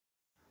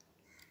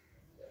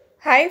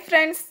Hi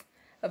friends,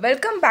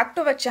 welcome back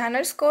to our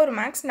channel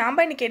Scoremax.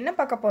 நாம இன்னைக்கு என்ன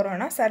பார்க்க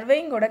போறோம்னா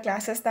சர்வேயிங் ஓட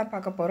கிளாसेस தான்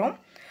பார்க்க போறோம்.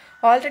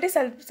 ஆல்ரெடி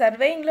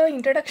சர்வேயிங்ல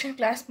இன்ட்ரோடக்ஷன்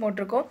கிளாஸ்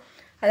போட்டுருக்கோம்.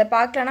 அத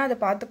பார்க்கலனா அத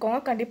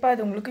பாத்துக்கோங்க. கண்டிப்பா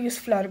அது உங்களுக்கு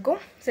யூஸ்ஃபுல்லா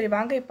இருக்கும். சரி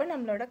வாங்க இப்போ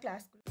நம்மளோட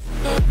கிளாஸ்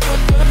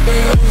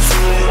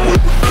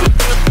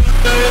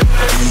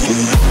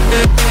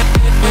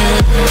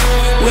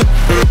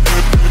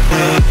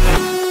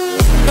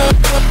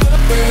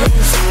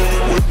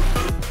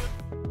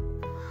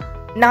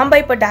நாம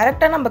இப்போ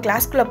டைரக்ட்டா நம்ம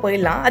கிளாஸ்க்குள்ள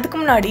போயிடலாம். அதுக்கு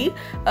முன்னாடி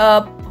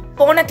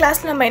போன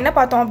கிளாஸ்ல நம்ம என்ன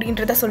பார்த்தோம்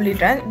அப்படின்றத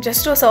சொல்லிடுறேன்.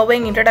 ஜஸ்ட்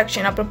சர்வேயிங்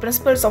இன்ட்ரோடக்ஷன், அப்புறம்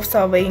பிரின்சிபல்ஸ் ஆஃப்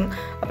சர்வேயிங்,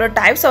 அப்புறம்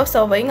டைப்ஸ் ஆஃப்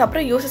சர்வேயிங்,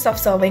 அப்புறம் யூசஸ்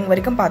ஆஃப் சர்வேயிங்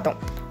வரைக்கும் பார்த்தோம்.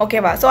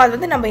 ஓகேவா? ஸோ அது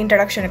வந்து நம்ம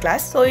இன்ட்ரோடக்ஷன்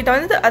கிளாஸ். ஸோ இது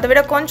வந்து அதை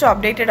விட கொஞ்சம்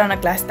அப்டேட்டடான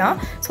கிளாஸ் தான்.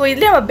 ஸோ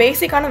இதுலேயே நம்ம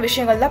பேசிக்கான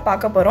விஷயங்கள் தான்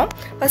பார்க்க போகிறோம்.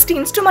 ஃபஸ்ட்டு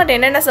இன்ஸ்ட்ருமெண்ட்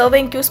என்னென்ன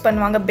சர்வேயிங் யூஸ்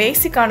பண்ணுவாங்க,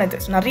 பேசிக்கானது.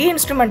 நிறைய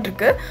இன்ஸ்ட்ருமெண்ட்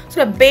இருக்குது.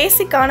 ஸோ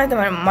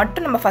பேசிக்கானது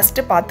மட்டும் நம்ம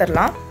ஃபஸ்ட்டு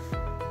பார்த்துடலாம்.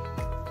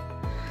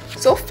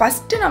 ஸோ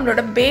ஃபஸ்ட்டு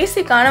நம்மளோட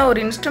பேசிக்கான ஒரு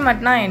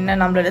இன்ஸ்ட்ருமெண்ட்னா என்ன,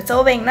 நம்மளோட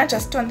சர்வேயிங்னா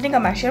ஜஸ்ட் வந்து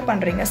நீங்கள் மெஷர்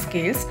பண்ணுறீங்க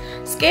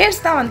ஸ்கேல்ஸ்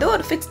தான் வந்து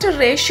ஒரு ஃபிக்ஸ்டு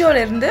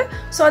ரேஷியோலேருந்து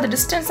ஸோ அது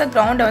டிஸ்டன்ஸை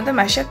கிரவுண்டை வந்து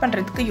மெஷர்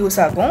பண்ணுறதுக்கு யூஸ்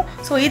ஆகும்.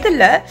 ஸோ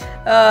இதில்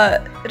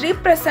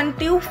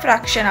ரீப்ரசன்டிவ்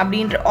ஃப்ராக்ஷன்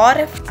அப்படின்ற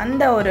ஆர்எஃப்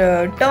அந்த ஒரு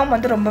டேர்ம்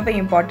வந்து ரொம்பவே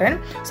இம்பார்ட்டன்ட்.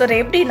 ஸோ அது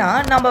எப்படின்னா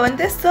நம்ம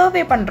வந்து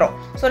சர்வே பண்ணுறோம்.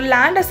 ஸோ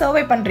லேண்டை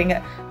சர்வே பண்ணுறீங்க,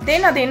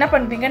 தென் அது என்ன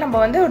பண்ணுவீங்க, நம்ம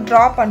வந்து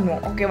ட்ரா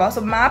பண்ணுவோம். ஓகேவா?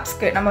 ஸோ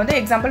மேப்ஸ்க்கு நம்ம வந்து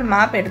எக்ஸாம்பிள்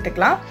மேப்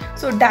எடுத்துக்கலாம்.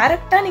 ஸோ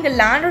டேரெக்டாக நீங்கள்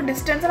லேண்டோட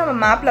டிஸ்டன்ஸை நம்ம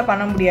மேப்பில்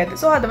பண்ண முடியாது.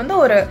 ஸோ அது வந்து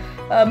ஒரு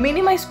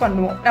மினிமைஸ்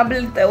பண்ணுவோம்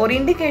நம்மளுக்கு ஒரு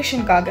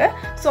இண்டிகேஷனுக்காக.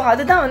 ஸோ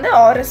அதுதான் வந்து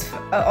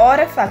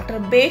ஆர்எஃப் ஃபேக்டர்,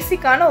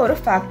 பேசிக்கான ஒரு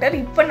ஃபேக்டர்.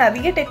 இப்போ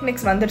நிறைய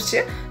டெக்னிக்ஸ் வந்துருச்சு.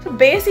 ஸோ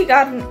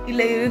பேசிக்காக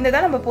இல்லை இருந்து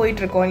தான் நம்ம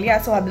போயிட்டுருக்கோம் இல்லையா?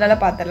 ஸோ அதனால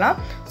பார்த்துடலாம்.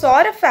 So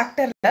RF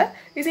ஃபேக்டரில்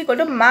is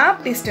equal to map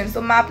distance.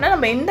 So மேப்னா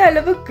நம்ம எந்த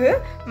அளவுக்கு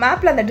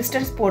மேப்பில் அந்த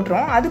டிஸ்டன்ஸ்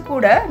போடுறோம் அது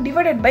கூட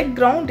டிவைடட் பை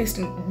கிரவுண்ட்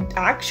டிஸ்டன்ஸ்.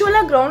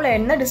 ஆக்சுவலாக கிரவுண்டில்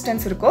என்ன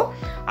டிஸ்டன்ஸ் இருக்கோ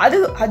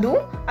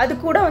அதுவும் அது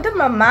கூட வந்து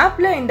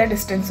மேப்பில் எந்த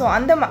டிஸ்டன்ஸ். ஸோ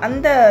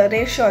அந்த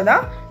ரேஷியோ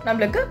தான்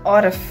நம்மளுக்கு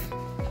ஆர்எஃப்.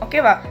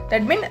 ஓகேவா?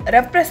 That mean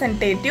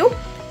representative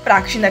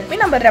fraction. That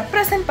mean நம்ம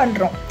ரெப்ரசன்ட்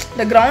பண்ணுறோம்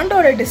இந்த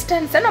கிரவுண்டோட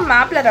டிஸ்டன்ஸை நான்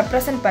மேப்பில்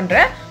ரெப்ரசன்ட்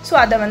பண்ணுறேன். ஸோ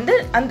அதை வந்து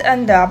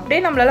அந்த அப்படியே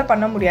நம்மளால்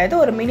பண்ண முடியாது,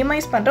 ஒரு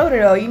மினிமைஸ் பண்ணுற ஒரு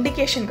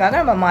இண்டிகேஷனுக்காக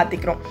நம்ம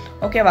மாற்றிக்கிறோம்.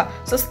 ஓகேவா?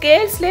 ஸோ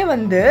ஸ்கேல்ஸ்லேயே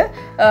வந்து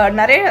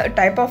நிறைய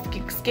டைப் ஆஃப்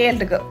ஸ்கேல்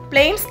இருக்குது.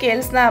 பிளெயின்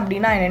ஸ்கேல்ஸ் தான்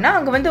அப்படின்னா என்னென்னா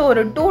அங்கே வந்து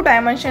ஒரு 2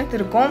 டைமென்ஷன்ஸ்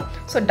இருக்கும்.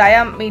 ஸோ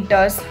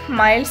டயாமீட்டர்ஸ்,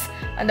 மைல்ஸ்,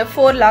 அந்த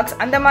 4 லாக்ஸ்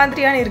அந்த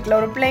மாதிரியான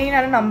இருக்குல்ல ஒரு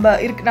பிளெயினான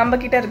நம்ம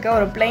கிட்ட இருக்க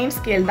ஒரு பிளெயின்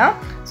ஸ்கேல் தான்.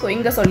 ஸோ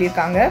இங்கே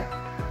சொல்லியிருக்காங்க.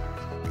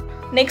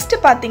 நெக்ஸ்ட்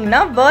பார்த்தீங்கன்னா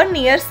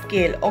வெர்னியர்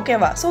ஸ்கேல்.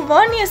 ஓகேவா? ஸோ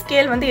வெர்னியர்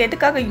ஸ்கேல் வந்து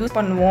எதுக்காக யூஸ்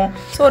பண்ணுவோம்?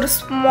 ஸோ ஒரு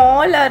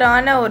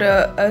ஸ்மாலரான ஒரு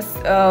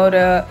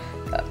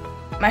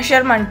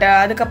மெஷர்மெண்ட்டு,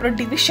 அதுக்கப்புறம்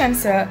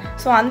டிவிஷன்ஸு,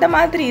 ஸோ அந்த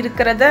மாதிரி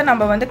இருக்கிறத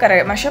நம்ம வந்து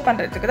மெஷர்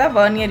பண்ணுறதுக்கு தான்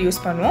வெர்னியர் யூஸ்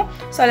பண்ணுவோம்.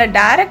 ஸோ அதில்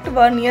டைரக்ட்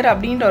வெர்னியர்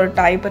அப்படின்ற ஒரு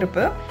டைப்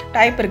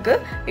இருக்குது.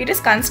 It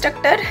is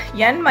constructed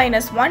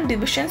n-1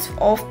 divisions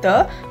of the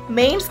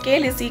main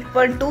scale is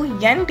equal to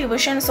n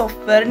divisions of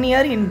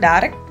vernier in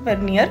direct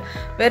vernier.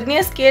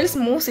 Vernier scales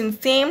moves in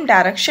same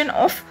direction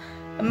of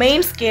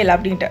main scale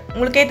அப்படின்ட்டு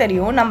உங்களுக்கே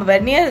தெரியும். நம்ம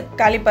vernier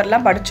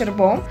காலிப்பர்லாம்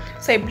படிச்சிருப்போம்.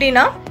 So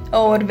எப்படின்னா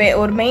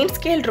ஒரு main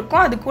scale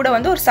இருக்கும், அது கூட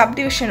வந்து ஒரு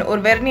சப்டிவிஷன்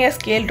ஒரு வெர்னியர்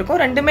ஸ்கேல் இருக்கும்.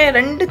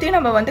 ரெண்டுத்தையும்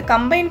நம்ம வந்து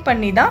கம்பைன்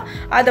பண்ணி தான்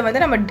அதை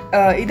வந்து நம்ம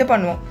இது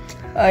பண்ணுவோம்,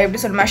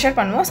 எப்படி மெஷர்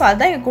பண்ணுவோம். ஸோ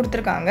அதுதான் இங்கே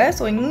கொடுத்துருக்காங்க.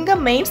 ஸோ இங்கே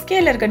மெயின்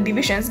ஸ்கேலில் இருக்க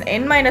டிவிஷன்ஸ்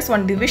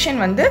n-1 டிவிஷன்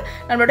வந்து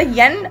நம்மளோட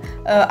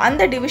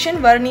அந்த டிவிஷன்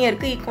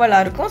வெர்னியருக்கு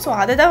ஈக்குவலாக இருக்கும். ஸோ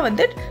அதை தான்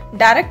வந்து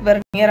டைரக்ட்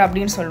வெர்னியர்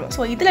அப்படின்னு சொல்லுவோம்.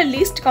 ஸோ இதில்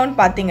லீஸ்ட் கவுண்ட்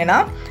பார்த்தீங்கன்னா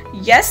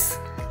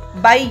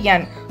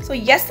S/n. ஸோ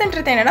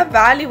எஸ்ன்றது என்னென்னா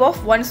value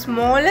of one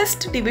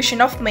smallest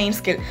division of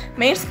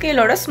main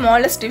ஸ்கேலோட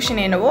smallest division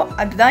என்னவோ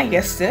அதுதான்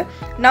எஸ்.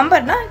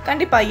 நம்பர்னா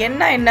கண்டிப்பாக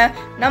என்ன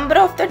number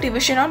of the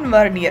division on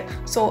vernier.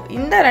 So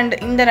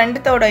இந்த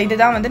ரெண்டுத்தோட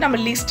இதுதான் வந்து நம்ம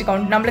லீஸ்ட்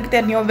கவுண்ட். நம்மளுக்கு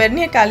தெரியும்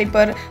வெர்னியர்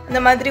காலிப்பர்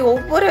அந்த மாதிரி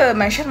ஒவ்வொரு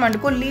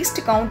மெஷர்மெண்ட்டுக்கும்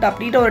லீஸ்ட் கவுண்ட்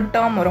அப்படின்ற ஒரு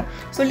டேர்ம் வரும்.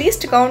 ஸோ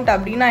லீஸ்ட் கவுண்ட்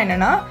அப்படின்னா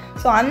என்னென்னா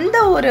ஸோ அந்த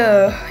ஒரு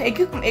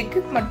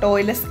எக்யூப்மெண்ட்டோ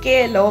இல்லை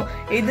ஸ்கேலோ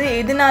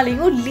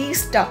எதுனாலையும்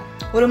லீஸ்ட்டாக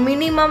ஒரு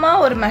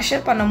மினிமமாக ஒரு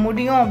மெஷர் பண்ண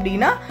முடியும்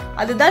அப்படின்னா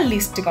அதுதான்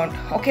லீஸ்ட் கவுண்ட்.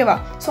 ஓகேவா?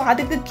 ஸோ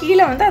அதுக்கு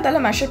கீழே வந்து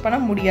அதால் மெஷர் பண்ண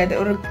முடியாது.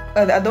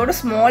 அதோட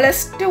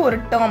ஸ்மாலஸ்ட் ஒரு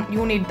டேர்ம்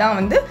யூனிட் தான்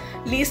வந்து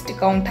லீஸ்ட்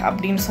கவுண்ட்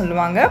அப்படின்னு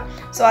சொல்லுவாங்க.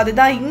 ஸோ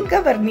அதுதான்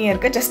இங்கே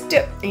வெர்னியருக்கு. ஜஸ்ட்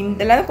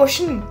இதெல்லாம்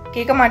கொஷின்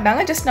கேட்க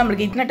மாட்டாங்க, ஜஸ்ட்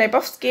நம்மளுக்கு இத்தனை டைப்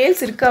ஆஃப்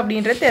ஸ்கேல்ஸ் இருக்குது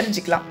அப்படின்றது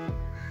தெரிஞ்சுக்கலாம்.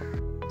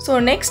 So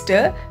next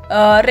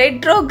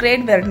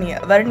retrograde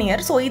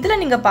vernier. So இதில்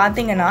நீங்கள்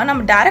பார்த்தீங்கன்னா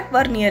நம்ம டைரக்ட்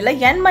வெர்னியரில்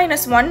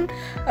n-1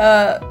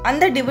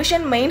 அந்த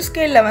டிவிஷன் மெயின்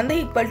ஸ்கேலில் வந்து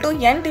equal to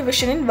n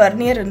division in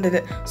vernier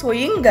இருந்தது. ஸோ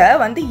இங்கே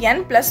வந்து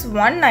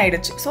n+1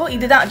 ஆயிடுச்சு. ஸோ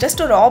இதுதான்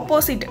ஜஸ்ட் ஒரு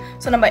ஆப்போசிட்.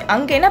 ஸோ நம்ம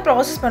அங்கே என்ன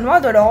ப்ராசஸ் பண்ணுவோம்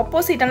அதோட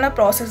ஆப்போசிட்டான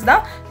ப்ராசஸ்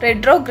தான்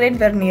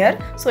ரெட்ரோகிரேட் வெர்னியர்.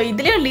 ஸோ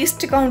இதுலேயும்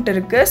லீஸ்ட் கவுண்ட்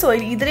இருக்குது. ஸோ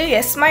இதுலேயும்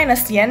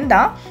S-n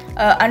தான்.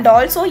 அண்ட்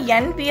ஆல்சோ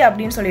NP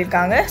அப்படின்னு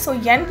சொல்லியிருக்காங்க. ஸோ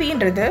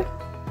NPன்றது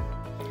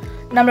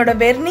நம்மளோட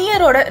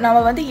வெர்னியரோட நம்ம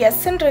வந்து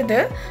எஸ்ன்றது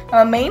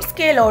மெயின்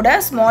ஸ்கேலோட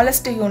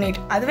ஸ்மாலஸ்ட் யூனிட்,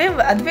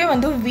 அதுவே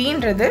வந்து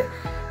வின்றது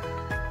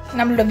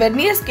நம்மளோட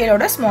வெர்னியர்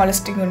ஸ்கேலோட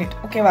ஸ்மாலஸ்ட் யூனிட்.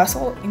 ஓகேவா? ஸோ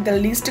இந்த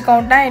லீஸ்ட்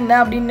கவுண்ட்னா என்ன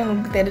அப்படின்னு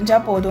உங்களுக்கு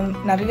தெரிஞ்சால் போதும்.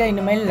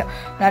 இனிமேல்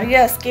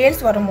நிறைய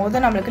ஸ்கேல்ஸ்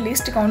வரும்போது நம்மளுக்கு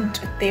லீஸ்ட்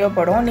கவுண்ட்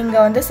தேவைப்படும்.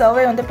 நீங்கள் வந்து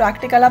சர்வே வந்து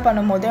ப்ராக்டிக்கலாக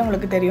பண்ணும்போதே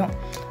உங்களுக்கு தெரியும்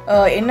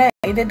என்ன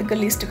எதுக்கு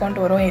லீஸ்ட் கவுண்ட்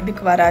வரும்,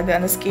 எதுக்கு வராது,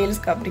 அந்த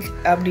ஸ்கேல்ஸ்க்கு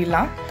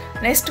அப்படிலாம்.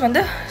 நெக்ஸ்ட்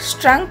வந்து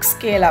ஸ்ட்ரங்க்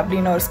ஸ்கேல்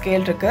அப்படின்னு ஒரு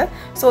ஸ்கேல் இருக்குது.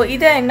 ஸோ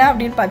இது என்ன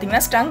அப்படின்னு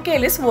பார்த்தீங்கன்னா, ஸ்ட்ரங்க்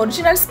scale is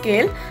original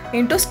scale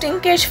into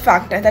ஸ்டிங்கேஜ்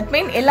factor. That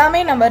mean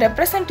எல்லாமே நம்ம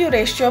ரெப்ரசன்டிவ்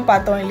ரேஷியோ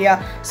பார்த்தோம் இல்லையா?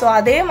 ஸோ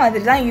அதே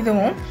மாதிரி தான்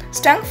இதுவும்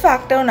ஸ்ட்ரங்க்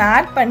ஃபேக்டர் ஒன்று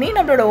ஆட் பண்ணி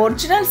நம்மளோட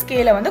ஒரிஜினல்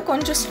ஸ்கேலை வந்து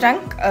கொஞ்சம்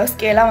ஸ்ட்ரங்க்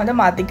ஸ்கேலாக வந்து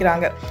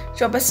மாற்றிக்கிறாங்க.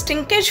 ஸோ இப்போ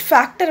ஸ்டிங்கேஜ்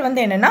ஃபேக்டர்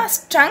வந்து என்னென்னா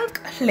ஸ்ட்ரங்க்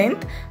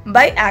லென்த்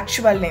பை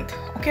ஆக்சுவல் லென்த்.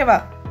 ஓகேவா?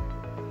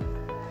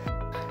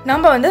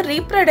 நம்ம வந்து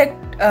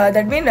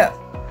தட் மீன்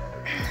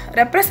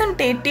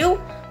ரெப்ரசன்டேட்டிவ்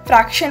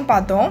ஃப்ராக்ஷன்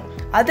பார்த்தோம்.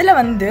 அதில்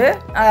வந்து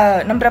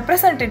நம்ம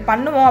ரெப்ரசன்டேட்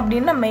பண்ணுவோம்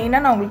அப்படின்னு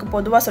மெயினாக நான் உங்களுக்கு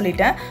பொதுவாக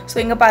சொல்லிட்டேன். ஸோ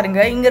இங்கே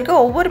பாருங்கள், இங்கே இருக்க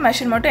ஒவ்வொரு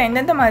மெஷர்மெண்ட்டும்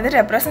எந்தெந்த மாதிரி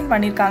ரெப்ரசன்ட்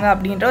பண்ணியிருக்காங்க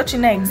அப்படின்ற ஒரு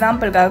சின்ன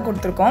எக்ஸாம்பிளுக்காக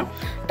கொடுத்துருக்கோம்.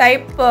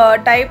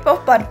 Type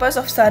of purpose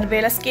of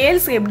சர்வேல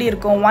scales எப்படி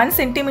இருக்கும், 1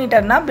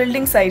 சென்டிமீட்டர்னா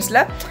பில்டிங்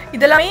சைஸில்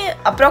இதெல்லாமே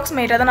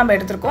அப்ராக்சிமேட்டாக தான் நம்ம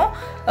எடுத்திருக்கோம்.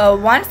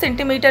 1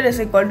 centimetre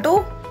is equal to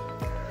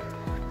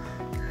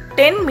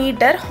 10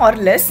 metre R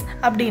less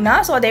அப்படின்னா,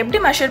 ஸோ அதை எப்படி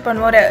மெஷர்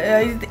பண்ணுவோம்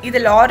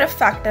இதில் ஆர்எஃப்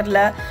ஃபேக்டரில்.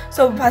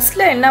 ஸோ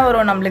ஃபஸ்ட்டில் என்ன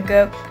வரும் நம்மளுக்கு,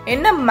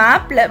 என்ன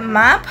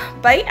மேப்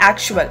பை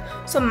ஆக்சுவல்.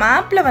 ஸோ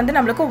மேப்பில் வந்து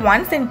நம்மளுக்கு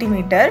 1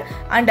 சென்டிமீட்டர்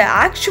அண்ட்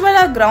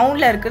ஆக்சுவலாக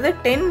கிரவுண்டில் இருக்கிறது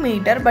 10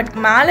 மீட்டர், பட்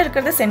மேலே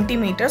இருக்கிறது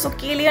சென்டிமீட்டர். ஸோ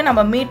கீழே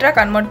நம்ம மீட்டராக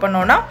கன்வெர்ட்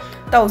பண்ணோன்னா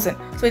 1000.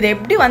 ஸோ இது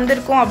எப்படி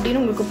வந்திருக்கும்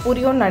அப்படின்னு உங்களுக்கு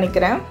புரியும்னு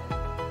நினைக்கிறேன்.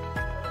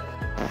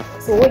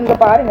 ஸோ இங்கே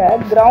பாருங்கள்,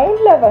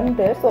 கிரவுண்டில்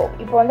வந்து ஸோ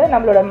இப்போ வந்து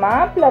நம்மளோட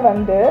மேப்பில்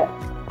வந்து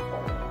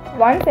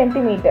 1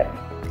 சென்டிமீட்டர்,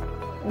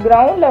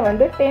 கிரவுண்டில்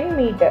வந்து 10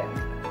 மீட்டர்.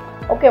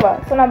 ஓகேவா?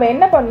 ஸோ நம்ம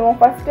என்ன பண்ணுவோம்,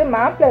 ஃபஸ்ட்டு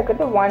மேப்பில்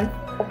இருக்கிறது 1.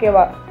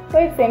 ஓகேவா? ஸோ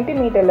இது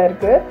சென்டிமீட்டரில்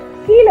இருக்குது,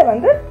 கீழே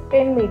வந்து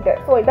 10 மீட்டர்.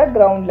 ஸோ இதான்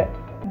கிரவுண்டில்.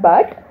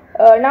 பட்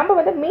நம்ம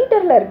வந்து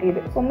மீட்டரில்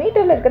இருக்குது. ஸோ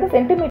மீட்டரில் இருக்கிறது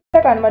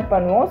சென்டிமீட்டரை கன்வெர்ட்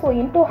பண்ணுவோம். ஸோ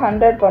இன்டூ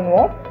 100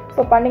 பண்ணுவோம். ஸோ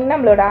பண்ணிங்கன்னா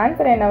நம்மளோட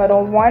ஆன்சர் என்ன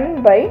வரும்,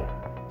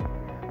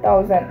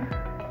 1/1000.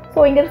 ஸோ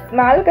இங்கே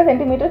மேலே இருக்க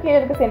சென்டிமீட்டர் கீழே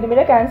இருக்க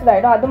சென்டிமீட்டர் கேன்சல்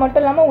ஆகிடும். அது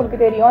மட்டும் இல்லாமல் உங்களுக்கு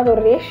தெரியும் அது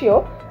ஒரு ரேஷியோ.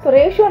 ஸோ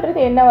ரேஷியோன்றது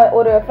என்ன,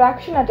 ஒரு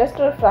ஃப்ராக்ஷன், ஜஸ்ட்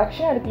ஒரு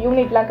ஃப்ராக்ஷன், அதுக்கு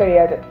யூனிட்லாம்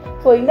கிடையாது.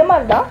 ஸோ இந்த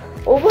மாதிரி தான்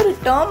ஒவ்வொரு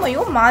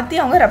டேர்மையும் மாற்றி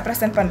அவங்க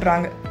ரெப்ரசன்ட்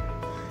பண்ணுறாங்க.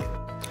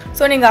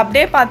 ஸோ நீங்கள்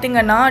அப்படியே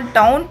பார்த்தீங்கன்னா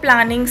டவுன்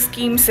பிளானிங்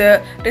ஸ்கீம்ஸு,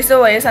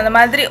 ரிசர்வாயர்ஸ், அந்த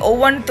மாதிரி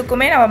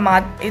ஒவ்வொன்றுத்துக்குமே நம்ம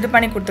இது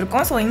பண்ணி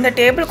கொடுத்துருக்கோம். ஸோ இந்த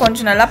டேபிள்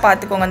கொஞ்சம் நல்லா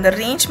பார்த்துக்கோங்க, அந்த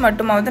ரேஞ்ச்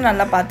மட்டுமாவது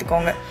நல்லா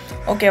பார்த்துக்கோங்க.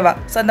 ஓகேவா?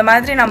 ஸோ அந்த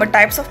மாதிரி நம்ம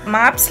டைப்ஸ் ஆஃப்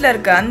மேப்ஸில்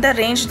இருக்க அந்த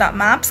ரேஞ்ச் தான்,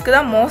 மேப்ஸ்க்கு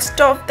தான்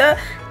மோஸ்ட் ஆஃப் த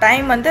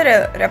டைம் வந்து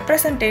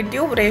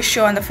ரெப்ரசன்டேட்டிவ்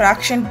ரேஷியோ, அந்த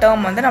ஃப்ராக்ஷன்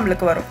டேர்ம் வந்து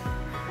நம்மளுக்கு வரும்.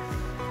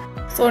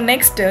 So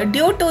next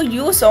due to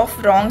use of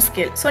wrong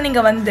scale. So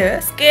நீங்கள் வந்து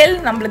ஸ்கேல்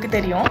நம்மளுக்கு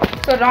தெரியும்.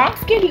 ஸோ ராங்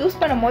ஸ்கேல் யூஸ்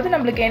பண்ணும்போது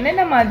நம்மளுக்கு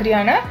என்னென்ன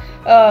மாதிரியான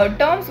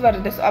டேர்ம்ஸ்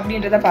வருது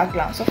அப்படின்றத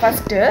பார்க்கலாம். ஸோ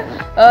ஃபஸ்ட்டு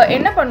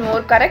என்ன பண்ணுவோம்,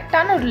 ஒரு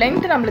கரெக்டான ஒரு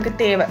லென்த் நம்மளுக்கு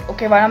தேவை.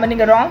 ஓகேவா?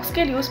 நீங்கள் ராங்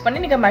ஸ்கேல் யூஸ்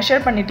பண்ணி நீங்கள்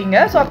மெஷர் பண்ணிட்டீங்க.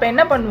 ஸோ அப்போ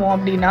என்ன பண்ணுவோம்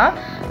அப்படின்னா,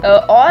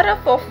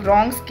 RF of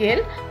wrong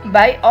scale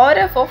by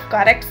RF of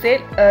correct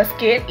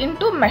scale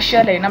into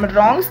measure line. நம்ம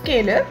ராங்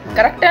ஸ்கேலு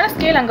கரெக்டான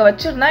ஸ்கேல் அங்கே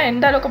வச்சுருந்தா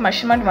எந்த அளவுக்கு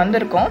மெஷர்மெண்ட்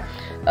வந்திருக்கும்,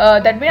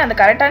 தட் மீன் அந்த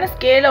கரெக்டான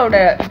ஸ்கேலோட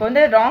இப்போ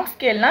வந்து ராங்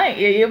ஸ்கேல்னால்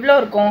எவ்வளோ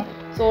இருக்கும்.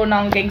 ஸோ நான்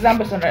உங்களுக்கு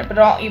எக்ஸாம்பிள்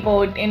சொல்கிறேன்.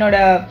 இப்போது என்னோட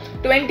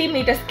 20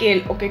 மீட்டர்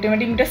ஸ்கேல், ஓகே,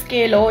 20 மீட்டர்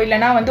ஸ்கேலோ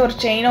இல்லைனா வந்து ஒரு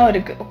செயினோ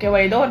இருக்குது. ஓகேவா?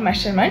 ஏதோ ஒரு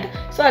மெஷர்மெண்ட்.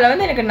 ஸோ அதில்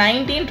வந்து எனக்கு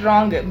 19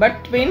 ராங்கு, பட்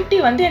 20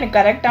 வந்து எனக்கு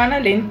கரெக்டான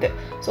லென்த்து.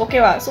 ஸோ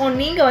ஓகேவா? ஸோ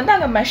நீங்கள் வந்து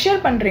அங்கே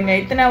மெஷர் பண்ணுறீங்க,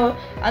 இத்தனை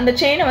அந்த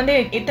செயினை வந்து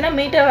எத்தனை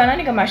மீட்டர்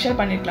வேணால் நீங்கள் மெஷர்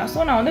பண்ணிக்கலாம். ஸோ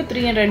நான் வந்து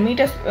 300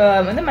 மீட்டர்ஸ்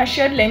வந்து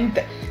மெஷர்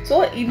லென்த்து. ஸோ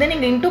இதை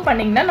நீங்கள் இன்டூ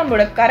பண்ணிங்கன்னா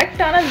நம்மளோட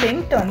கரெக்டான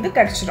லென்த் வந்து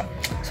கிடச்சிடும்.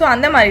 ஸோ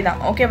அந்த மாதிரி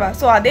தான். ஓகேவா?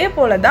 ஸோ அதே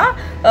போல் தான்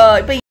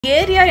இப்போ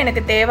ஏரியா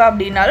எனக்கு தேவை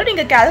அப்படின்னாலும்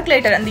நீங்கள்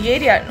கேல்குலேட்டர் அந்த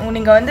ஏரியா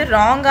நீங்கள் வந்து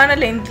ராங்கான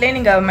லென்த்லேயே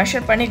நீங்கள்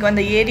மெஷர் பண்ணி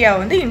அந்த ஏரியாவை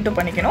வந்து இன்டூ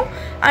பண்ணிக்கணும்.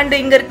 அண்டு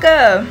இங்கே இருக்க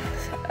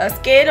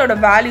ஸ்கேலோட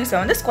வேல்யூஸை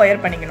வந்து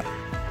ஸ்கொயர் பண்ணிக்கணும்.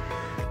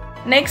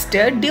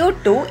 Next due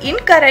to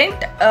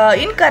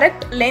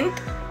incorrect length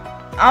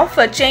of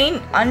chain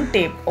and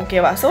tape.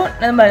 ஓகேவா? ஸோ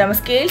நம்ம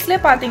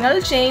ஸ்கேல்ஸ்லேயே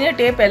பார்த்தீங்கன்னா செயின்,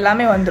 டேப்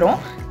எல்லாமே வந்துடும்.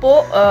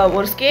 இப்போது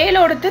ஒரு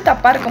ஸ்கேலோடது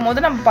தப்பாக இருக்கும்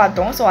போது நம்ம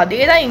பார்த்தோம். ஸோ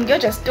அதே தான்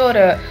இங்கேயும் ஜஸ்ட்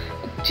ஒரு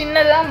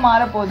சின்னதாக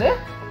மாறப்போகுது,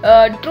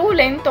 true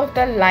length of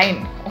the line.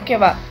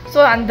 ஓகேவா? ஸோ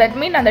தட்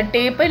மீன் அந்த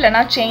டேப்பு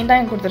இல்லைனா செயின் தான்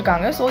இங்கே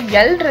கொடுத்துருக்காங்க. ஸோ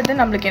எல்றது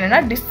நம்மளுக்கு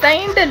என்னென்னா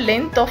designed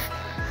length of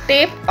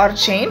tape R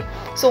chain.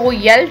 So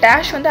L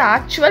dash வந்து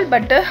ஆக்சுவல்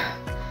பட்டு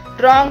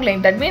ராங்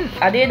லென்த், தட் மீன்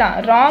அதே தான்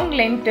wrong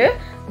length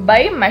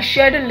by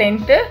measured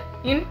length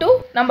into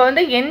நம்ம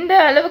வந்து எந்த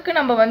அளவுக்கு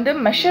நம்ம வந்து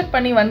மெஷர்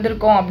பண்ணி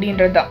வந்திருக்கோம்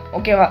அப்படின்றது தான்.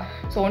 ஓகேவா?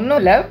 ஸோ ஒன்றும்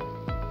இல்லை,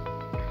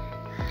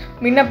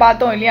 முன்ன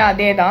பார்த்தோம் இல்லையா,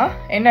 அதே தான்.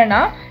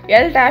 என்னென்னா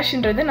எல்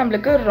டேஷ்ன்றது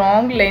நம்மளுக்கு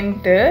ராங்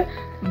லென்த்து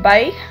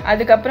பை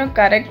அதுக்கப்புறம்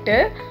கரெக்டு,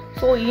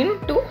 ஸோ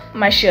இன்டூ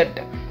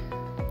மெஷர்டு.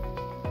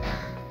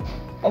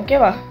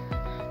 ஓகேவா?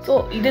 ஸோ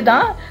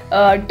இதுதான்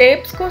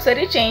டேப்ஸ்க்கும்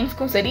சரி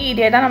செயின்ஸ்க்கும் சரி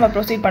இதே தான் நம்ம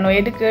ப்ரொசீட் பண்ணுவோம்.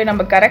 எதுக்கு,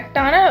 நம்ம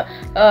கரெக்டான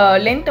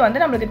லென்த்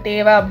வந்து நம்மளுக்கு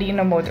தேவை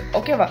அப்படின்னும் போது.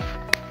 ஓகேவா?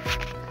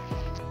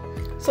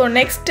 ஸோ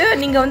நெக்ஸ்ட்டு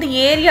நீங்கள் வந்து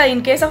ஏரியா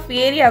இன் கேஸ் ஆஃப்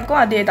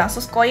ஏரியாவுக்கும் அதே தான்.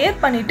 ஸோ ஸ்கொயர்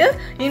பண்ணிவிட்டு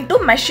இன்டூ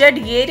மெஷர்ட்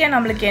ஏரியா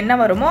நம்மளுக்கு என்ன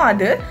வருமோ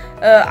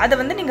அதை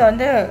வந்து நீங்கள்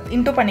வந்து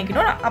இன்டூ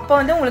பண்ணிக்கணும். அப்போ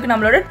வந்து உங்களுக்கு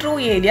நம்மளோட ட்ரூ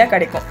ஏரியா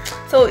கிடைக்கும்.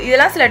 ஸோ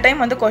இதெல்லாம் சில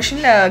டைம் வந்து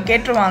கொஷினில்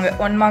கேட்டுருவாங்க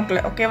 1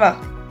 மார்க்கில். ஓகேவா?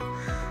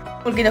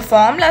 உங்களுக்கு இந்த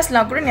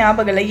ஃபார்முலாஸ்லாம் கூட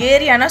ஞாபகம் இல்லை.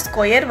 ஏரியானா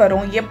ஸ்கொயர்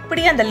வரும்.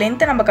 எப்படி அந்த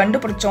லென்த்தை நம்ம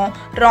கண்டுபிடிச்சோம்?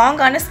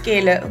 ராங்கான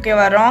ஸ்கேலு.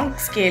 ஓகேவா? ராங்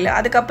ஸ்கேலு,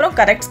 அதுக்கப்புறம்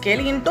கரெக்ட்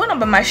ஸ்கேல் இன்டூ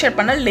நம்ம மெஷர்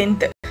பண்ண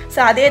லென்த்து.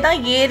 ஸோ அதே தான்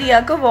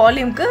ஏரியாவுக்கு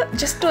வால்யூம்க்கு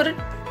ஜஸ்ட் ஒரு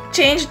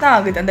சேஞ்ச் தான்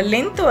ஆகுது. அந்த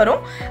லென்த் வரும்.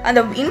 அந்த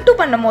இன்டூ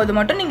பண்ணும் போது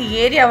மட்டும் நீங்கள்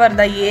ஏரியாவாக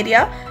இருந்தால்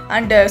ஏரியா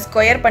அண்டு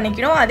ஸ்கொயர்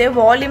பண்ணிக்கணும். அதே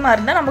வால்யூமாக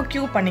இருந்தால் நம்ம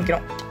க்யூப்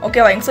பண்ணிக்கிறோம்.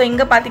 ஓகேவா? ஸோ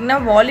இங்கே பார்த்தீங்கன்னா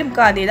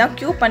வால்யூம்க்கு அதே தான்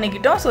க்யூப்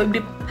பண்ணிக்கிட்டோம். ஸோ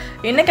இப்படி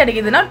என்ன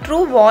கிடைக்குதுன்னா ட்ரூ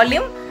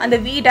வால்யூம் அந்த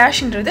வி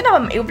டேஷ்ன்றது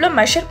நம்ம எவ்வளோ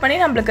மெஷர் பண்ணி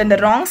நம்மளுக்கு அந்த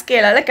ராங்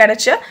ஸ்கேலால்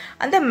கிடைச்ச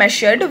அந்த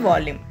மெஷர்டு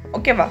வால்யூம்.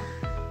 ஓகேவா?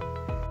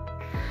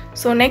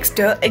 So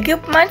next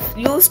equipments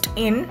used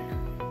in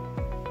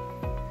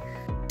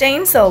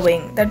chain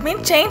surveying. That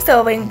mean chain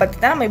surveying பற்றி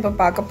தான் நம்ம இப்போ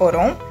பார்க்க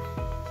போகிறோம்.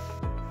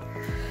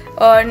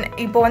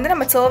 இப்போ வந்து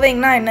நம்ம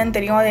சர்வேயிங்னா என்னன்னு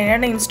தெரியும், அது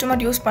என்னென்ன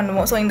இன்ஸ்ட்ருமெண்ட் யூஸ்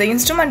பண்ணுவோம். ஸோ இந்த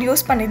இன்ஸ்ட்ருமெண்ட்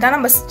யூஸ் பண்ணி தான்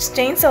நம்ம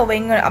செயின்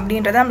சர்வேயிங்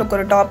அப்படின்றது நம்மளுக்கு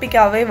ஒரு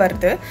டாப்பிக்காகவே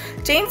வருது.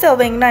 செயின்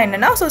சர்வேயிங்னா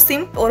என்னென்னா, ஸோ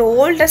ஒரு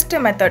ஓல்டஸ்ட்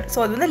மெத்தட். ஸோ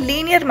அது வந்து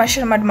லீனியர்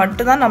மெஷர்மெண்ட்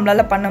மட்டும் தான்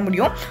நம்மளால் பண்ண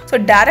முடியும். ஸோ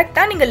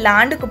டேரெக்டாக நீங்கள்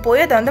லேண்டுக்கு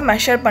போய் அதை வந்து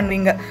மெஷர்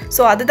பண்ணுவீங்க.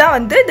 ஸோ அதுதான்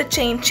வந்து இந்த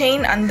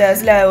செயின் அந்த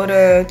சில ஒரு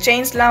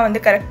செயின்ஸ்லாம்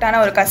வந்து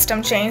கரெக்டான ஒரு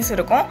கஸ்டம் செயின்ஸ்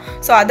இருக்கும்.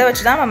 ஸோ அதை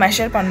வச்சு தான் நம்ம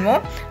மெஷர்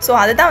பண்ணுவோம். ஸோ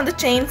அதுதான் வந்து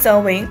செயின்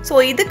சர்வேயிங். ஸோ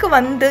இதுக்கு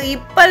வந்து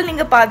இப்போ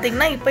நீங்கள்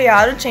பார்த்தீங்கன்னா இப்போ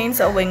யாரும் செயின்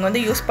சர்வேயிங்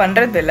வந்து யூஸ்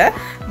பண்ணுறது இல்லை.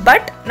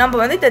 பட் நம்ம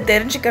வந்து இதை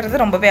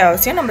தெரிஞ்சுக்கிறது ரொம்பவே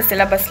அவசியம். நம்ம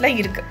சிலபஸில்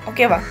இருக்குது.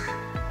 ஓகேவா?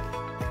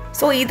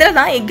 ஸோ இதில்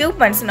தான்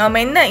எக்யூப்மெண்ட்ஸ் நம்ம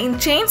என்ன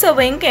செயின்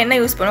சர்வேயிங்க்கு என்ன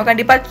யூஸ் பண்ணுவோம்?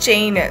 கண்டிப்பாக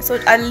செயின். ஸோ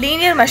அது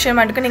லீனியர்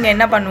மெஷர்மெண்ட்டுக்கு நீங்கள்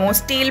என்ன பண்ணுவோம்?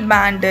 Steel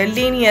pant,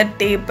 linear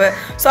tape.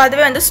 So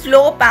அதுவே வந்து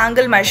ஸ்லோப்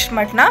ஆங்கிள்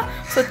மெஷர்மெண்ட்னா,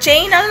 ஸோ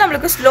செயினால்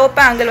நம்மளுக்கு ஸ்லோப்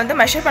ஆங்கிள் வந்து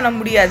மெஷர் பண்ண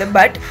முடியாது.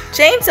 பட்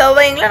செயின்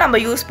சர்வேயிங்கில் நம்ம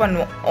யூஸ்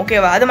பண்ணுவோம்.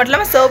 ஓகேவா? அது மட்டும்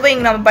இல்லாமல்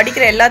சர்வேயிங் நம்ம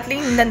படிக்கிற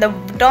எல்லாத்துலேயும் இந்தந்த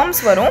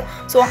டேர்ம்ஸ் வரும்.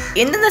 ஸோ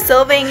எந்தெந்த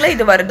சர்வேயிங்கில்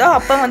இது வருதோ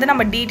அப்போ வந்து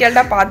நம்ம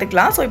டீட்டெயில்டாக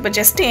பார்த்துக்கலாம். ஸோ இப்போ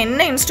ஜஸ்ட்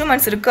என்ன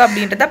இன்ஸ்ட்ருமெண்ட்ஸ் இருக்குது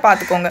அப்படின்றத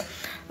பார்த்துக்கோங்க.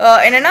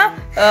 என்னென்னா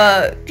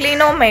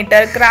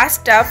கிளினோமீட்டர், கிராஸ்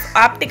ஸ்டாஃப்,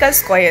 ஆப்டிக்கல்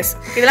ஸ்கொயர்ஸ்,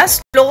 இதெல்லாம்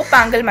ஸ்லோப்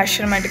ஆங்கிள்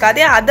மெஷர்மெண்ட்டுக்கு.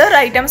 அதே அதர்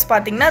ஐட்டம்ஸ்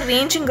பார்த்தீங்கன்னா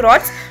ranging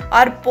rods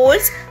R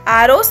poles,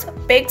 arrows,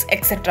 pegs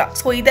etcetera.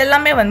 So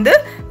இதெல்லாமே வந்து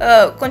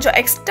கொஞ்சம்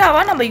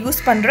எக்ஸ்ட்ராவாக நம்ம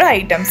யூஸ் பண்ணுற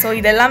ஐட்டம்ஸ். ஸோ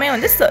இதெல்லாமே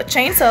வந்து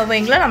செயின்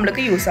சர்வேயிங்கில்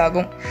நம்மளுக்கு யூஸ்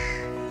ஆகும்.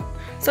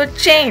 ஸோ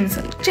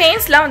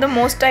செயின்ஸ்லாம் வந்து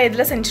மோஸ்ட்டாக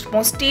எதில்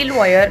செஞ்சுருப்போம்? Steel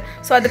wire.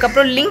 ஸோ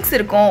அதுக்கப்புறம் லிங்க்ஸ்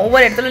இருக்கும்.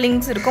 ஒவ்வொரு இடத்துல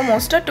லிங்க்ஸ் இருக்கும்.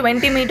 மோஸ்ட்டாக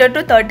 20 மீட்டர்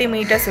டு 30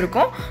 மீட்டர்ஸ்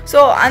இருக்கும். ஸோ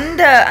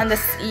அந்த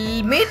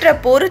மீட்டரை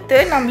பொறுத்து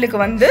நம்மளுக்கு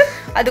வந்து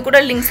அது கூட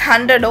லிங்க்ஸ்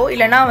 100ஓ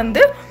இல்லைனா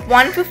வந்து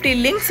 150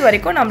 லிங்க்ஸ்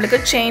வரைக்கும் நம்மளுக்கு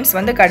செயின்ஸ்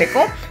வந்து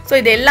கிடைக்கும். ஸோ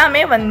இது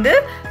எல்லாமே வந்து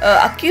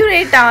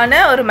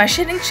அக்யூரேட்டான ஒரு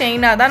மெஷரிங்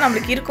செயினாக தான்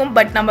நம்மளுக்கு இருக்கும்.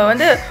 பட் நம்ம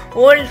வந்து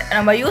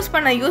நம்ம யூஸ்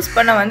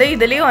பண்ண வந்து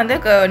இதுலேயும் வந்து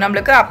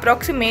நம்மளுக்கு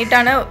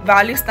அப்ராக்சிமேட்டான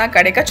வேல்யூஸ் தான்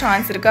கிடைக்க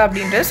சான்ஸ் இருக்குது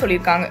அப்படின்றது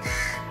சொல்லியிருக்காங்க.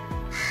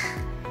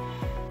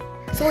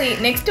 ஸோ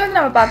நெக்ஸ்ட் வந்து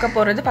நம்ம பார்க்க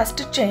போகிறது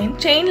ஃபஸ்ட்டு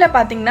செயினில்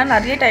பார்த்தீங்கன்னா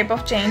நிறைய டைப்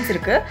ஆஃப் செயின்ஸ்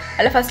இருக்குது.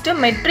 அதில் first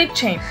matric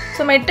chain.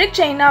 So matric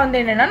செயினாக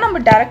வந்து என்னென்னா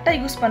நம்ம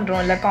டேரெக்டாக யூஸ்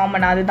பண்ணுறோம் இல்லை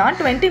காமனாக, அதுதான்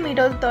 20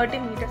 மீட்டர் 30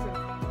 மீட்டர்ஸ்.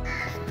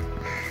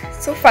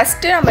 ஸோ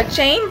ஃபஸ்ட்டு நம்ம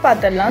செயின்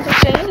பார்த்துடலாம். ஸோ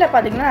செயினில்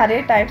பார்த்தீங்கன்னா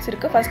நிறைய டைப்ஸ்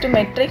இருக்குது. ஃபஸ்ட்டு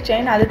மெட்ரிக்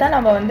செயின், அதுதான்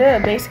நம்ம வந்து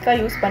பேசிக்காக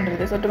யூஸ்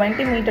பண்ணுறது. ஸோ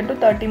 20 மீட்டர் டு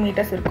 30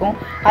 மீட்டர்ஸ் இருக்கும்.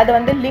 அது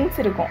வந்து லிங்க்ஸ்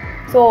இருக்கும்.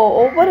 ஸோ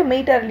ஒவ்வொரு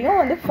மீட்டர்லேயும்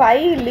வந்து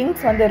 5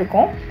 லிங்க்ஸ் வந்து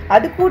இருக்கும்.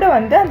 அது கூட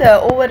வந்து அந்த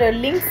ஒவ்வொரு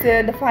லிங்க்ஸு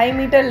இந்த 5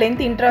 மீட்டர்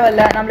லென்த்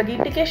இன்டர்வலில் நம்மளுக்கு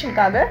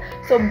இண்டிகேஷனுக்காக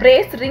ஸோ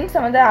பிரேஸ்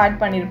ரிங்ஸை வந்து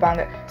ஆட்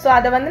பண்ணியிருப்பாங்க. ஸோ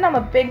அதை வந்து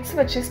நம்ம பெக்ஸ்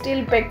வச்சு,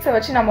 ஸ்டீல் பெக்ஸை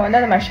வச்சு நம்ம வந்து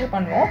அதை மெஷர்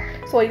பண்ணுவோம்.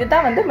 ஸோ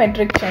இதுதான் வந்து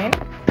மெட்ரிக் செயின்.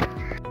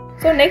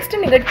 ஸோ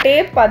நெக்ஸ்ட்டு நீங்கள்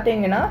டேப்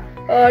பார்த்தீங்கன்னா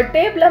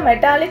டேப்பில்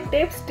metallic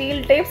tape, steel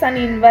tabs and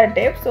invert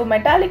tape. So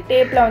metallic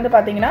டேப்பில் வந்து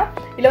பார்த்தீங்கன்னா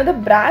இதில் வந்து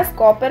பிராஸ்,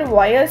 காப்பர்,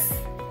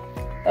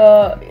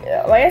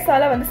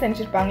 வயர்ஸால் வந்து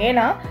செஞ்சுருப்பாங்க.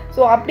 ஏன்னா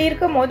ஸோ அப்படி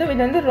இருக்கும் போது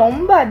இது வந்து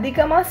ரொம்ப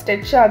அதிகமாக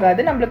ஸ்ட்ரெச்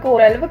ஆகாது. நம்மளுக்கு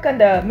ஓரளவுக்கு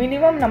அந்த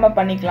மினிமம் நம்ம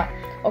பண்ணிக்கலாம்.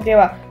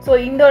 ஓகேவா? ஸோ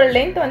இந்த ஒரு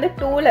லென்த் வந்து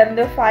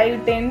 2லேருந்து 5,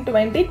 10,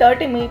 20,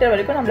 30 மீட்டர்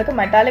வரைக்கும் நம்மளுக்கு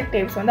மெட்டாலிக்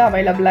டேப்ஸ் வந்து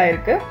அவைலபிளாக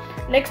இருக்குது.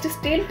 நெக்ஸ்ட்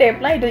ஸ்டீல்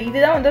டேப்லாம்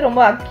இதுதான் வந்து ரொம்ப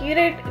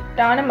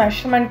அக்யூரேட்டான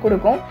மெஷர்மெண்ட்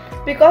கொடுக்கும்.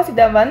 பிகாஸ்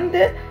இதை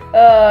வந்து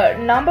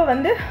நம்ம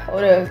வந்து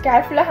ஒரு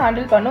கேர்ஃபுல்லாக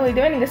ஹேண்டில் பண்ணும்.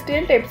 இதுவே நீங்கள்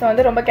ஸ்டீல் டேப்ஸை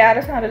வந்து ரொம்ப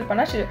கேர்லெஸ்ஸாக ஹேண்டில்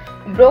பண்ணால்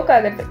ப்ரோக்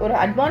ஆகிறது ஒரு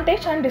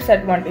அட்வான்டேஜ் அண்ட்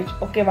டிஸ்அட்வான்டேஜ்.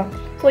 ஓகேவா?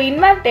 ஸோ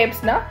இன்வெர்ட்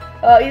டேப்ஸ்னால்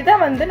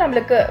இதுதான் வந்து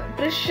நம்மளுக்கு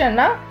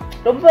ப்ரிசிஷனாக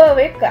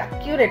ரொம்பவே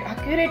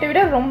அக்யூரேட்டை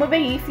விட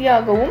ரொம்பவே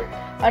ஈஸியாகவும்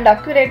அண்ட்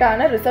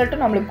அக்யூரேட்டான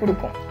ரிசல்ட்டும் நம்மளுக்கு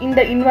கொடுக்கும் இந்த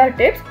இன்வெர்ட்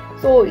டேப்ஸ்.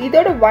 ஸோ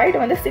இதோட வைட்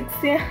வந்து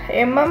 6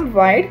 mm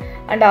white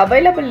and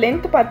available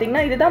length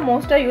பார்த்தீங்கன்னா இதுதான்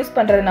மோஸ்ட்டாக யூஸ்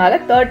பண்ணுறதுனால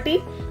 30,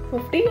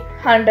 50,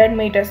 100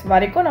 மீட்டர்ஸ்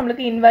வரைக்கும்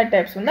நம்மளுக்கு இன்வெர்ட்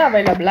டேப்ஸ் வந்து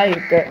அவைலபிளாக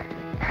இருக்குது.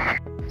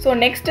 So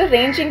next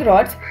ranging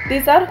rods.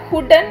 These are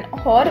wooden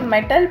or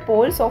metal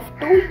poles of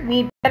 2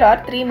 meter or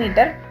 3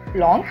 meter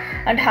long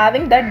and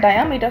having that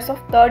diameters of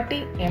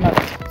 30 mm.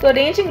 So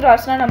ranging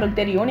ராட்ஸ்னால் நம்மளுக்கு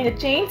தெரியும். நீங்கள்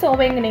செயின்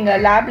சர்வேயிங்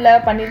நீங்கள் லேபில்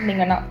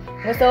பண்ணியிருந்தீங்கன்னா,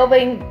 உங்கள்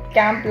சர்வேயிங்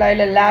கேம்பில்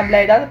இல்லை லேபில்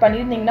ஏதாவது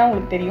பண்ணியிருந்தீங்கன்னா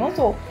உங்களுக்கு தெரியும்.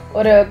 ஸோ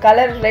ஒரு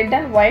colour red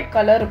and white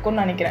colour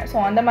இருக்கும்னு நினைக்கிறேன். ஸோ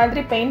அந்த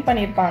மாதிரி பெயிண்ட்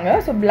பண்ணியிருப்பாங்க.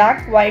 So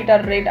black white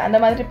R red அந்த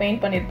மாதிரி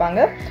பெயிண்ட்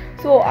பண்ணியிருப்பாங்க.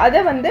 ஸோ அதை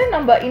வந்து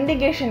நம்ம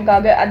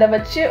இண்டிகேஷனுக்காக அதை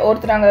வச்சு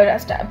ஒருத்தர்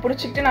நாங்கள்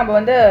பிடிச்சிக்கிட்டு நம்ம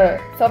வந்து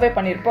சர்வே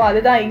பண்ணியிருப்போம்.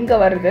 அதுதான் இங்கே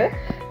வருது.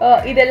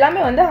 இது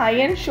எல்லாமே வந்து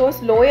அயன் ஷோஸ்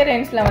லோயர்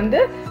எண்ட்ஸில் வந்து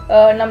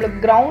நம்மளுக்கு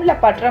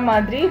கிரவுண்டில் பட்டுற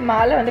மாதிரி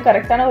மேலே வந்து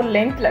கரெக்டான ஒரு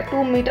லென்த்தில்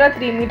 2 மீட்டர்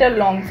 3 மீட்டர்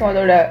லாங். ஸோ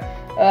அதோட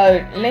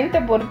லென்த்தை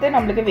பொறுத்து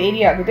நம்மளுக்கு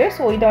வேரி ஆகுது.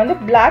 ஸோ இதை வந்து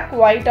பிளாக்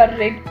ஒயிட் ஆர்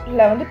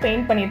ரெட்டில் வந்து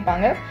பெயிண்ட்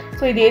பண்ணியிருப்பாங்க.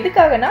 ஸோ இது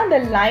எதுக்காகனா அந்த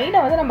லைனை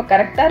வந்து நம்ம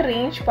கரெக்டாக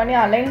ரேஞ்ச் பண்ணி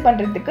அலைன்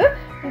பண்ணுறதுக்கு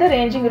இந்த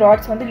ரேஞ்சிங்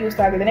ராட்ஸ் வந்து யூஸ்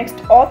ஆகுது.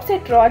 நெக்ஸ்ட்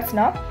ஆப்செட்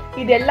ராட்ஸ்னால்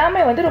இது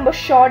எல்லாமே வந்து ரொம்ப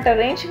ஷார்ட்டாக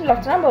ரேஞ்சிங்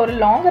ராட்ஸ்னால் நம்ம ஒரு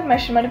லாங்கர்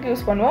மெஷர்மெண்ட்டுக்கு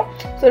யூஸ் பண்ணுவோம்.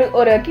 ஸோ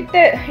ஒரு கிட்ட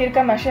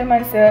இருக்க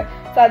மெஷர்மெண்ட்ஸு,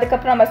 ஸோ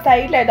அதுக்கப்புறம் நம்ம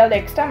சைடில் ஏதாவது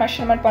எக்ஸ்ட்ரா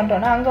மெஷர்மெண்ட்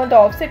பண்ணுறோன்னா அங்கே வந்து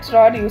ஆப்செட்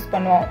ராட் யூஸ்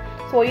பண்ணுவோம்.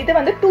 ஸோ இது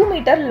வந்து 2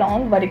 மீட்டர்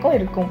லாங் வரைக்கும்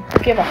இருக்கும்.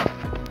 ஓகேவா?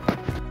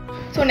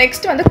 ஸோ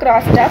நெக்ஸ்ட் வந்து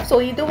கிராஸ் ஸ்டாஃப். ஸோ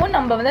இதுவும்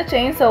நம்ம வந்து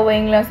செயின்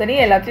சர்வேயிங்லாம் சரி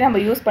எல்லாத்தையும் நம்ம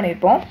யூஸ்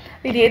பண்ணியிருப்போம்.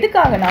 இது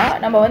எதுக்காகனா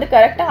நம்ம வந்து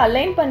கரெக்டாக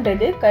அலைன்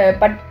பண்ணுறது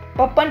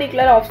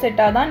பர்பண்டிகுலர்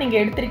ஆஃப்செட்டாக தான் நீங்கள்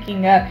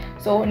எடுத்திருக்கீங்க.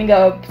 ஸோ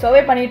நீங்கள்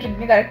சர்வே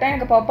பண்ணிகிட்ருக்கீங்க, கரெக்டாக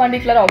எனக்கு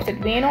பர்பண்டிகுலர்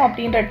ஆஃப்செட் வேணும்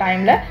அப்படின்ற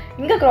டைமில்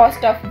இங்கே கிராஸ்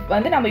ஸ்டாஃப்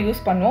வந்து நம்ம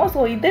யூஸ் பண்ணுவோம்.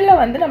 ஸோ இதில்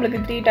வந்து நம்மளுக்கு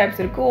 3 டைப்ஸ்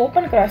இருக்குது.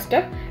 ஓப்பன் கிராஸ்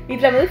ஸ்டாஃப்,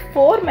 இதில் வந்து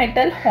 4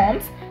 மெட்டல்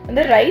ஹார்ம்ஸ்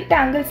வந்து ரைட்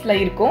ஆங்கிள்ஸில்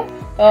இருக்கும்.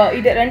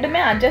 இது ரெண்டுமே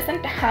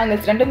அட்ஜசன்ட்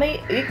ஆங்கிள்ஸ், ரெண்டுமே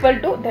ஈக்குவல்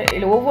டு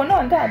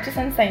ஒவ்வொன்றும் வந்து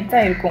அட்ஜசன்ட்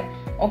சைட்ஸாக இருக்கும்.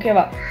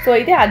 ஓகேவா? ஸோ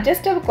இதே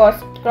அட்ஜஸ்டபிள்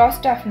கிராஸ்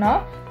ஸ்டாஃப்னா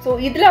ஸோ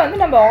இதில் வந்து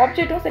நம்ம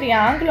ஆப்ஜெக்ட்டும் சரி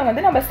ஆங்கிளும்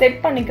வந்து நம்ம செட்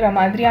பண்ணிக்கிற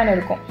மாதிரியான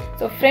இருக்கும்.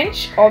 So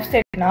French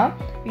ஆஃப்செட்னா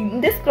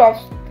this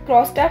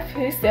cross staff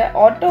is a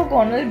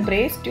orthogonal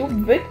brace tube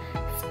with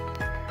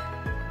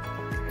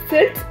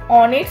slits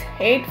on its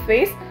head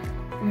face,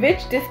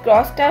 which this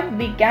cross staff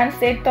we can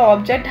set the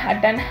object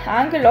at an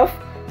angle of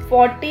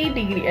 40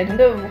 degree. அது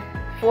வந்து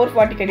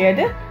 440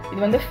 கிடையாது,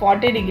 இது வந்து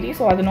 40 degree.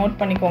 So அதை note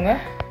பண்ணிக்கோங்க,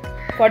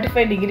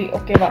 45 degree.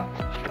 ஓகேவா?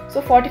 So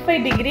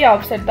 45 degree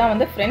offset தான்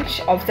வந்து ஃப்ரெஞ்ச்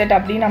ஆஃப்செட்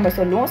அப்படின்னு நம்ம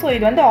சொல்லுவோம். ஸோ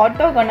இது வந்து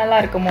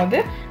ஆர்த்தோகனலாக இருக்கும் போது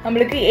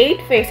நம்மளுக்கு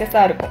 8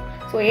 ஃபேஸஸாக இருக்கும்.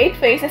 ஸோ 8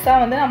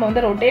 ஃபேஸஸாக வந்து நம்ம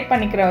வந்து ரொட்டேட்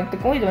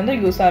பண்ணிக்கிறதுக்கும் இது வந்து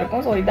யூஸாக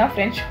இருக்கும். ஸோ இதுதான்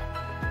ஃப்ரெஞ்ச்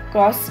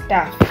கிராஸ்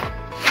ஸ்டாஃப்.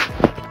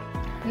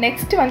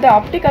 நெக்ஸ்ட் வந்து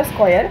ஆப்டிக்கல்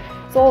ஸ்கொயர்.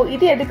 ஸோ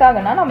இது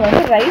எதுக்காகனா நம்ம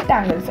வந்து ரைட்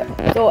ஆங்கிள்ஸ்,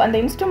 ஸோ அந்த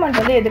இன்ஸ்ட்ருமெண்ட்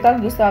வந்து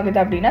எதுக்காக யூஸ் ஆகுது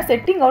அப்படின்னா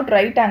செட்டிங் அவுட்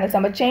ரைட் ஆங்கிள்ஸ்.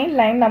 நம்ம செயின்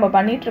லைன் நம்ம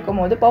பண்ணிட்டு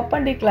இருக்கும் போது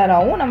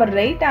பர்பண்டிகுலராகவும் நம்ம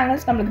ரைட்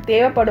ஆங்கிள்ஸ் நம்மளுக்கு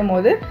தேவைப்படும்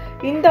போது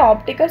இந்த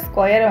ஆப்டிக்கல்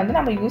ஸ்கொயரை வந்து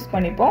நம்ம யூஸ்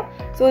பண்ணிப்போம்.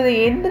 ஸோ இது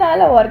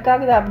எதனால ஒர்க்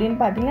ஆகுது அப்படின்னு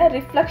பார்த்தீங்கன்னா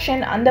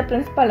ரிஃப்ளெக்ஷன் அந்த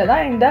பிரின்சிபலில்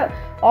தான் இந்த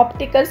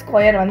ஆப்டிக்கல்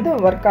ஸ்கொயர் வந்து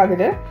ஒர்க்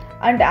ஆகுது.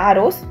 And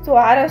arrows. ஸோ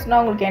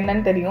ஆரோஸ்னால் உங்களுக்கு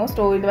என்னன்னு தெரியும்.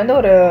 ஸோ இது வந்து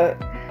ஒரு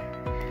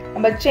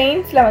நம்ம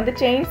செயின்ஸில் வந்து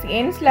செயின்ஸ்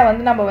எண்ட்ஸில்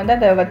வந்து நம்ம வந்து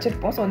அதை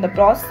வச்சுருப்போம். ஸோ இந்த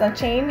ப்ராசஸ்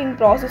செயினிங்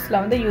ப்ராசஸில்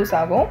வந்து யூஸ்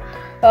ஆகும்.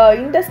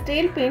 இந்த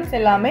ஸ்டீல் பின்ஸ்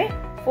எல்லாமே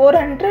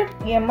 400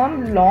 mm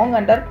long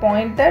under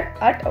pointed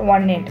at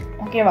 1 end.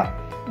 ஓகேவா?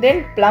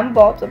 தென் ப்ளம்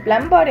பாப். ஸோ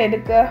ப்ளம் பாட்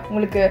எதுக்கு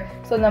உங்களுக்கு,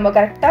 ஸோ நம்ம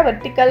கரெக்டாக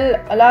வெர்டிக்கல்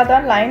எல்லாம்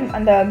தான் லைன்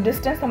அந்த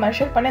டிஸ்டன்ஸை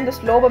மெஷர் பண்ணி அந்த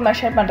ஸ்லோவை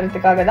மெஷர்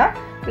பண்ணுறதுக்காக தான்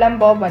ப்ளம்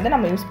பாப் வந்து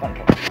நம்ம யூஸ்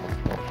பண்ணுறோம்.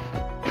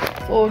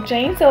 ஸோ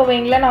செயின்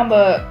சர்வேயிங்கில் நம்ம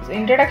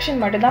இன்ட்ரடக்ஷன்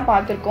மட்டும் தான்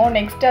பார்த்துருக்கோம்.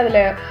 நெக்ஸ்ட் அதில்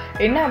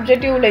என்ன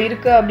அப்ஜெக்டிவில்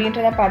இருக்குது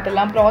அப்படின்றத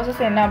பார்த்துடலாம். ப்ராசஸ்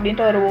என்ன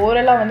அப்படின்ற ஒரு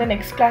ஓரலாக வந்து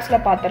நெக்ஸ்ட்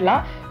கிளாஸில்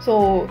பார்த்துடலாம். ஸோ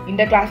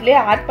இந்த கிளாஸ்லேயே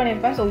ஆட்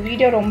பண்ணியிருப்பேன். ஸோ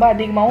வீடியோ ரொம்ப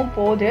அதிகமாகவும்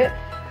போகுது,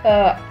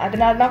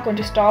 அதனால தான்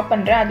கொஞ்சம் ஸ்டாப்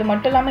பண்ணுறேன். அது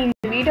மட்டும் இல்லாமல்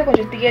இந்த வீடியோ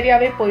கொஞ்சம்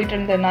தியரியாகவே போயிட்டு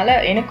இருந்ததுனால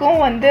எனக்கும்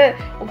வந்து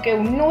ஓகே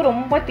இன்னும்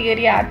ரொம்ப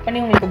தியரியை ஆட்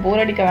பண்ணி உங்களுக்கு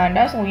போர் அடிக்க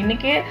வேண்டாம். ஸோ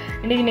இன்றைக்கி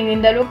நீங்கள்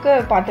இந்த அளவுக்கு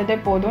பார்த்ததே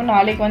போதும்.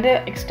 நாளைக்கு வந்து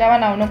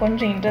எக்ஸ்ட்ராவாக நான் இன்னும்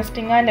கொஞ்சம்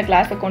இன்ட்ரெஸ்டிங்காக இந்த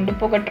கிளாஸை கொண்டு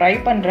போக ட்ரை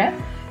பண்ணுறேன்.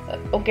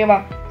 ஓகேவா?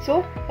 ஸோ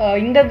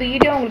இந்த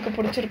வீடியோ உங்களுக்கு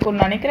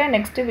பிடிச்சிருக்குன்னு நினைக்கிறேன்.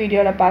 நெக்ஸ்ட்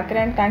வீடியோவில்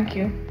பார்க்குறேன்.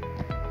 தேங்க்யூ.